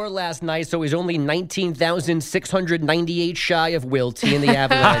 2 more last night, so he's only 19,698 shy of Wilt. He and the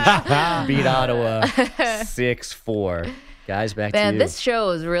Avalanche beat Ottawa 6-4. Guys, back to you. This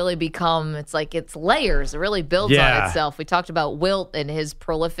show has really become, it's layers. It really builds on itself. We talked about Wilt and his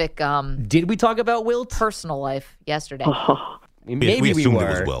prolific Did we talk about Wilt? Personal life yesterday. Maybe we assumed were.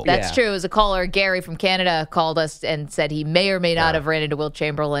 it was Wilt. That's true. It was a caller, Gary from Canada, called us and said he may or may not have ran into Wilt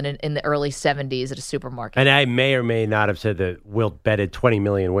Chamberlain in the early 70s at a supermarket. And I may or may not have said that Wilt bedded 20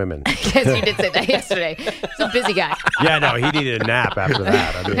 million women. Yes, you did say that yesterday. He's a busy guy. Yeah, no, he needed a nap after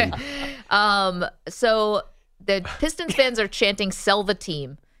that. So the Pistons fans are chanting, sell the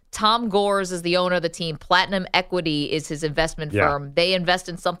team. Tom Gores is the owner of the team. Platinum Equity is his investment firm. They invest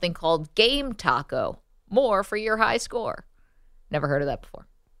in something called Game Taco. More for your high score. Never heard of that before.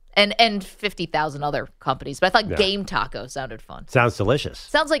 And 50,000 other companies. But I thought Game Taco sounded fun. Sounds delicious.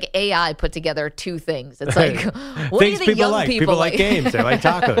 Sounds like AI put together 2 things. It's like, what things do you think young like? people like games. They like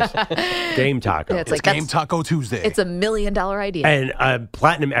tacos. Game Taco. Yeah, it's Game Taco Tuesday. It's $1 million idea. And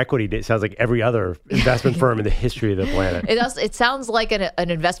Platinum Equity, it sounds like every other investment firm in the history of the planet. It sounds like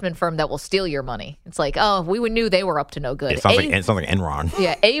an investment firm that will steal your money. It's like, we knew they were up to no good. It sounds like Enron.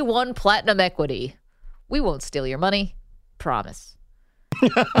 Yeah, A1 Platinum Equity. We won't steal your money. Promise.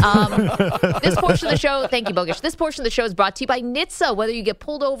 This portion of the show, thank you, Bogish. This portion of the show is brought to you by NHTSA. Whether you get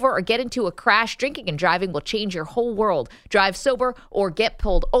pulled over or get into a crash, drinking and driving will change your whole world. Drive sober or get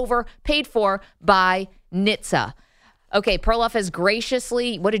pulled over, paid for by NHTSA. Okay, Perloff has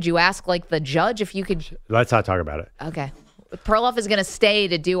graciously, what did you ask, like the judge, if you could? Let's not talk about it. Okay. Perloff is going to stay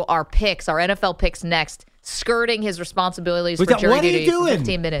to do our picks, our NFL picks next, skirting his responsibilities for jury duty for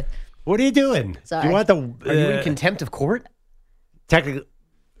 15 minutes. What are you doing? Sorry. You want Are you in contempt of court? Technically,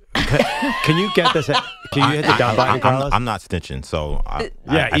 can you get this? Can you hit the down button, Carlos? I'm not snitching, so I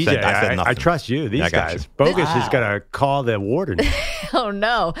EJ, said nothing. I trust you. These guys. Bogus is going to call the warden. Oh,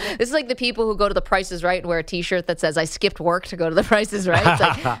 no. This is like the people who go to the Price is Right and wear a T-shirt that says, I skipped work to go to the Price is Right. It's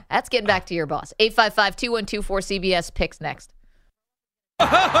like, that's getting back to your boss. 855-2124-CBS picks next.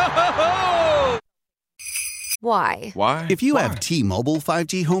 Why? Why? If you have T-Mobile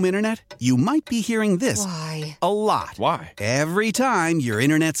 5G home internet, you might be hearing this Why? a lot. Why? Every time your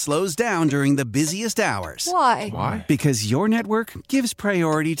internet slows down during the busiest hours. Why? Why? Because your network gives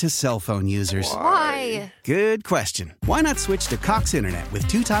priority to cell phone users. Why? Good question. Why not switch to Cox Internet with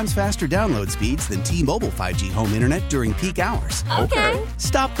 2 times faster download speeds than T-Mobile 5G home internet during peak hours? Okay.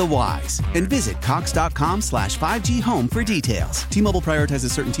 Stop the whys and visit cox.com/5G home for details. T-Mobile prioritizes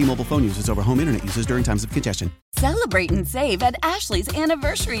certain T-Mobile phone users over home internet users during times of congestion. Celebrate and save at Ashley's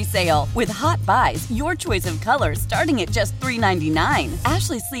Anniversary Sale. With Hot Buys, your choice of colors starting at just $3.99.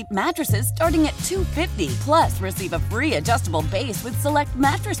 Ashley Sleep mattresses starting at $2.50. Plus, receive a free adjustable base with select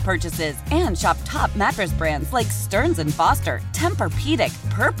mattress purchases. And shop top mattress brands like Stearns & Foster, Tempur-Pedic,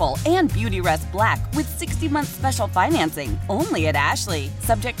 Purple, and Beautyrest Black with 60-month special financing. Only at Ashley.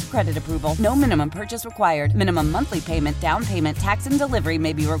 Subject to credit approval. No minimum purchase required. Minimum monthly payment, down payment, tax, and delivery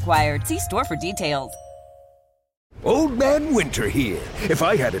may be required. See store for details. Old Man Winter here. If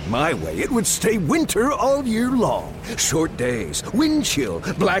I had it my way, it would stay winter all year long. Short days, wind chill,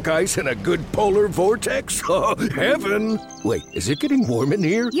 black ice, and a good polar vortex. Oh, heaven. Wait, is it getting warm in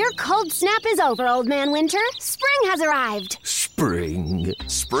here? Your cold snap is over, Old Man Winter. Spring has arrived. Spring.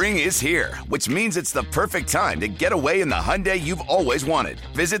 Spring is here, which means it's the perfect time to get away in the Hyundai you've always wanted.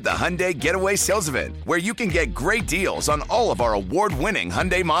 Visit the Hyundai Getaway Sales Event, where you can get great deals on all of our award-winning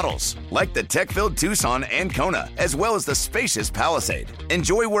Hyundai models, like the tech-filled Tucson and Kona, as well as the spacious Palisade.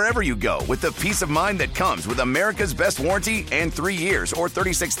 Enjoy wherever you go with the peace of mind that comes with America's best warranty and 3 years or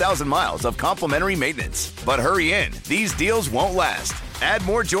 36,000 miles of complimentary maintenance. But hurry in, these deals won't last. Add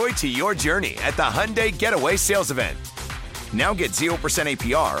more joy to your journey at the Hyundai Getaway Sales Event. Now get 0%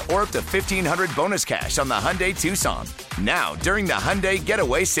 APR or up to $1,500 bonus cash on the Hyundai Tucson. Now, during the Hyundai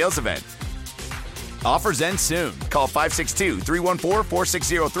Getaway Sales Event. Offers end soon. Call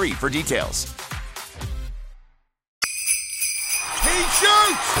 562-314-4603 for details. He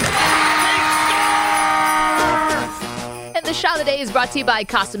shoots! And the shot of the day is brought to you by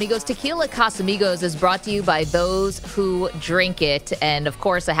Casamigos. Tequila Casamigos is brought to you by those who drink it. And, of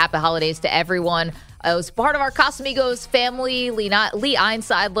course, a happy holidays to everyone. It was part of our Casamigos family, Lee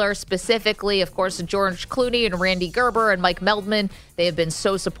Einseidler specifically, of course, George Clooney and Randy Gerber and Mike Meldman. They have been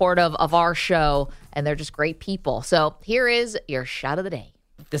so supportive of our show, and they're just great people. So here is your shot of the day.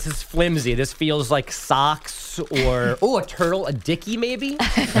 This is flimsy. This feels like socks or, a turtle, a dickie maybe?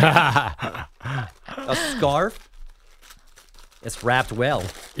 A scarf. It's wrapped well.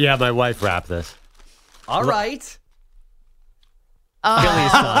 Yeah, my wife wrapped this. All right. Philly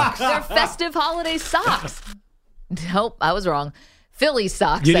socks. They're festive holiday socks. Nope, I was wrong. Philly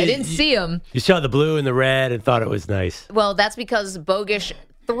socks. I didn't see them. You saw the blue and the red and thought it was nice. Well, that's because Bogish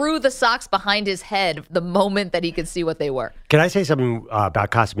threw the socks behind his head the moment that he could see what they were. Can I say something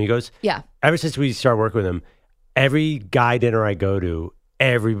about Casamigos? Yeah. Ever since we started working with them, every guy dinner I go to,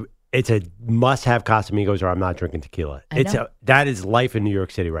 it's a must-have Casamigos or I'm not drinking tequila. That is life in New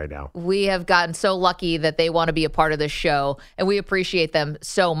York City right now. We have gotten so lucky that they want to be a part of this show, and we appreciate them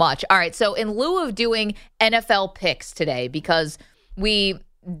so much. All right, so in lieu of doing NFL picks today, because we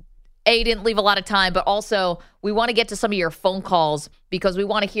didn't leave a lot of time, but also we want to get to some of your phone calls because we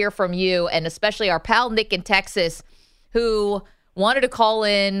want to hear from you, and especially our pal Nick in Texas, who wanted to call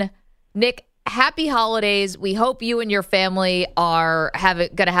in. Nick, happy holidays. We hope you and your family are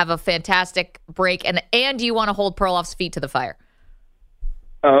going to have a fantastic break, and you want to hold Perloff's feet to the fire.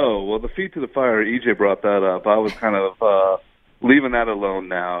 Oh, well, the feet to the fire, EJ brought that up. I was kind of leaving that alone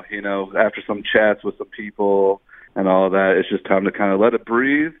now. You know, after some chats with some people and all of that, it's just time to kind of let it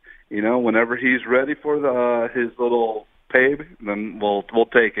breathe. You know, whenever he's ready for his little pay, then we'll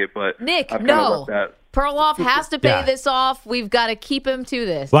take it. But Nick, I've no. Let that. Perloff has to pay this off. We've got to keep him to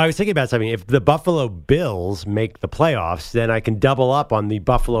this. Well, I was thinking about something. If the Buffalo Bills make the playoffs, then I can double up on the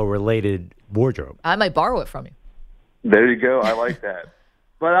Buffalo-related wardrobe. I might borrow it from you. There you go. I like that.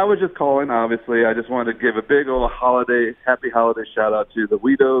 But I was just calling, obviously. I just wanted to give a big old happy holiday shout-out to the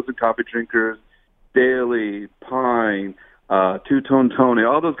Weedos and coffee drinkers, Daly, Pine, Two-Tone Tony,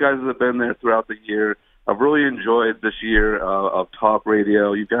 all those guys that have been there throughout the year. I've really enjoyed this year of talk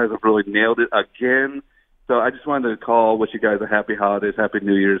radio. You guys have really nailed it again. So I just wanted to call, wish you guys a happy holidays, happy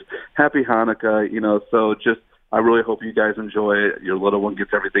New Year's, happy Hanukkah. You know, so I really hope you guys enjoy it. Your little one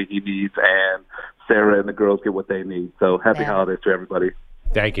gets everything he needs, and Sarah and the girls get what they need. So happy holidays to everybody.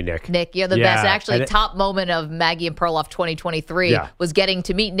 Thank you, Nick. Nick, you're the best. Actually, top moment of Maggie and Perloff 2023 was getting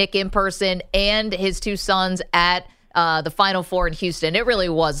to meet Nick in person and his two sons at the Final Four in Houston. It really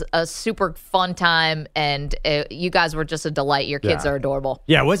was a super fun time, and you guys were just a delight. Your kids are adorable.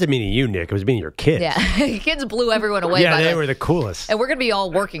 Yeah, it wasn't meaning you, Nick. It was meaning your kids. Yeah, kids blew everyone away. Yeah, they were the coolest. And we're going to be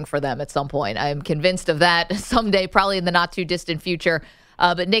all working for them at some point. I'm convinced of that someday, probably in the not too distant future.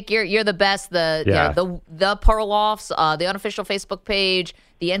 But Nick, you're the best. The Perloffs, the unofficial Facebook page,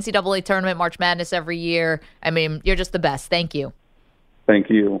 the NCAA tournament, March Madness every year. I mean, you're just the best. Thank you. Thank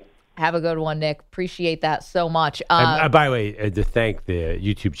you. Have a good one, Nick. Appreciate that so much. By the way, to thank the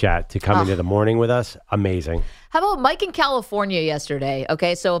YouTube chat to come into the morning with us, amazing. How about Mike in California yesterday?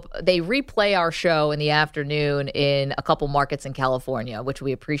 Okay, so they replay our show in the afternoon in a couple markets in California, which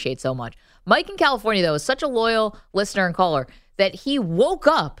we appreciate so much. Mike in California, though, is such a loyal listener and caller that he woke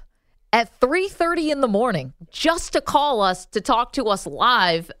up at 3:30 in the morning just to call us, to talk to us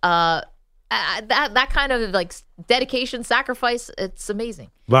live. That kind of like dedication, sacrifice, it's amazing.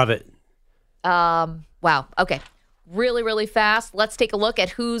 Love it. Wow. Okay. Really, really fast. Let's take a look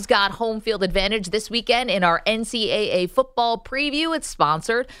at who's got home field advantage this weekend in our NCAA football preview. It's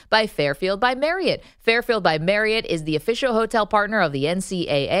sponsored by Fairfield by Marriott. Fairfield by Marriott is the official hotel partner of the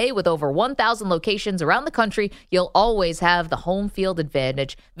NCAA. With over 1,000 locations around the country, you'll always have the home field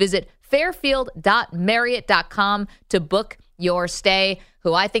advantage. Visit fairfield.marriott.com to book your stay.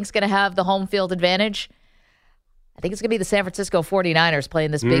 Who I think is going to have the home field advantage? I think it's going to be the San Francisco 49ers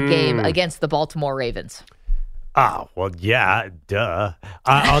playing this big game against the Baltimore Ravens. Oh, well, yeah, duh.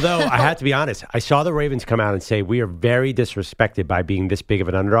 Although, I have to be honest, I saw the Ravens come out and say, we are very disrespected by being this big of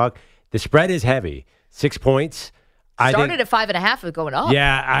an underdog. The spread is heavy. 6 points. Started at 5.5 going up.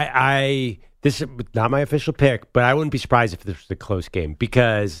 Yeah, this is not my official pick, but I wouldn't be surprised if this was a close game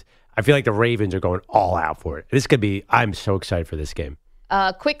because I feel like the Ravens are going all out for it. This could be, I'm so excited for this game.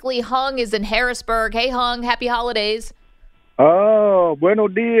 Quickly, Hung is in Harrisburg. Hey, Hung, happy holidays. Oh,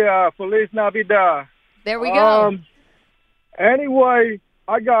 buenos dias, feliz Navidad. There we go. Anyway,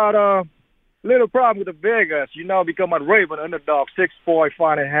 I got a little problem with the Vegas, because my Raven underdog, 6.5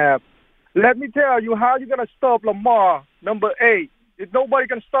 5.5. Let me tell you, how you going to stop Lamar, number 8? If nobody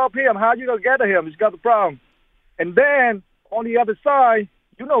can stop him, how you going to get to him? He's got the problem. And then, on the other side,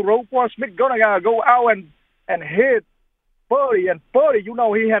 Roquan Smith going to go out and hit Purdy. And Purdy,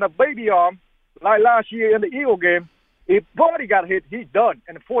 he had a baby arm like last year in the Eagle game. If Purdy got hit, he's done.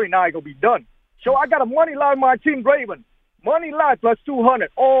 And the 49 going to be done. So I got a money line my team, Raven. Money line plus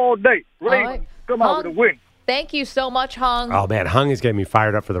 200 all day. Raven, come out with a win. Thank you so much, Hung. Oh, man, Hung is getting me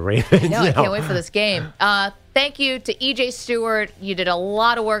fired up for the Ravens. No, I can't wait for this game. Thank you to EJ Stewart. You did a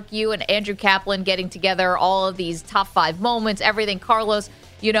lot of work. You and Andrew Kaplan getting together all of these top 5 moments, everything. Carlos,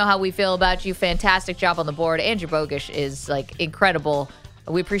 you know how we feel about you. Fantastic job on the board. Andrew Bogish is, incredible.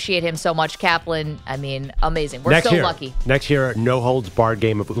 We appreciate him so much. Kaplan, amazing. We're lucky. Next year, no holds barred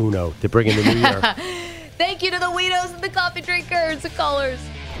game of Uno to bring in the new year. Thank you to the Weedos and the coffee drinkers, the callers.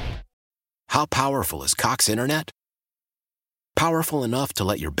 How powerful is Cox Internet? Powerful enough to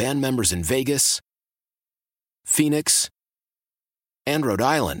let your band members in Vegas, Phoenix, and Rhode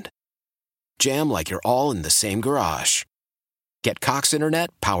Island jam like you're all in the same garage. Get Cox Internet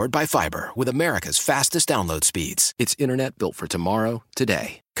powered by fiber with America's fastest download speeds. It's internet built for tomorrow,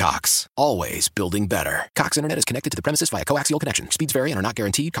 today. Cox, always building better. Cox Internet is connected to the premises via coaxial connection. Speeds vary and are not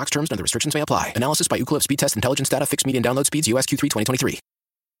guaranteed. Cox terms and other restrictions may apply. Analysis by Ookla of Speed Test Intelligence Data. Fixed median download speeds. US Q3 2023.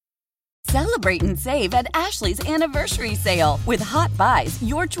 Celebrate and save at Ashley's Anniversary Sale. With Hot Buys,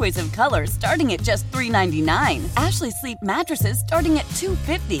 your choice of colors starting at just $3.99. Ashley Sleep mattresses starting at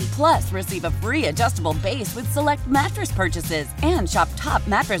 $2.50. Plus, receive a free adjustable base with select mattress purchases. And shop top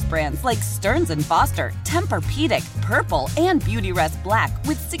mattress brands like Stearns & Foster, Tempur-Pedic, Purple, and Beautyrest Black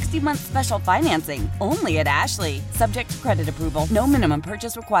with 60-month special financing. Only at Ashley. Subject to credit approval. No minimum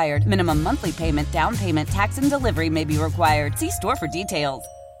purchase required. Minimum monthly payment, down payment, tax, and delivery may be required. See store for details.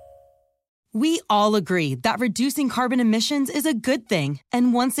 We all agree that reducing carbon emissions is a good thing.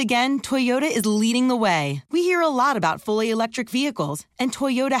 And once again, Toyota is leading the way. We hear a lot about fully electric vehicles, and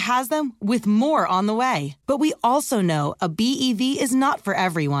Toyota has them with more on the way. But we also know a BEV is not for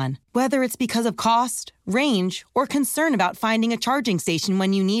everyone. Whether it's because of cost, range, or concern about finding a charging station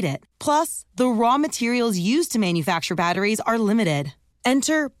when you need it. Plus, the raw materials used to manufacture batteries are limited.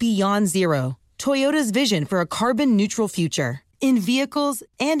 Enter Beyond Zero, Toyota's vision for a carbon-neutral future. In vehicles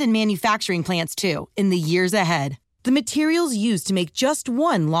and in manufacturing plants, too, in the years ahead. The materials used to make just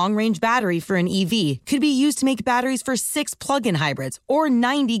one long-range battery for an EV could be used to make batteries for 6 plug-in hybrids or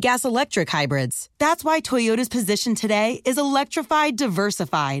 90 gas-electric hybrids. That's why Toyota's position today is electrified,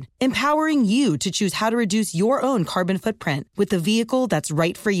 diversified, empowering you to choose how to reduce your own carbon footprint with the vehicle that's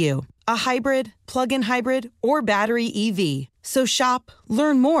right for you. a hybrid, plug-in hybrid, or battery EV. So shop,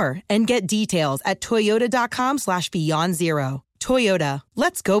 learn more, and get details at toyota.com/beyond zero. Toyota,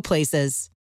 let's go places.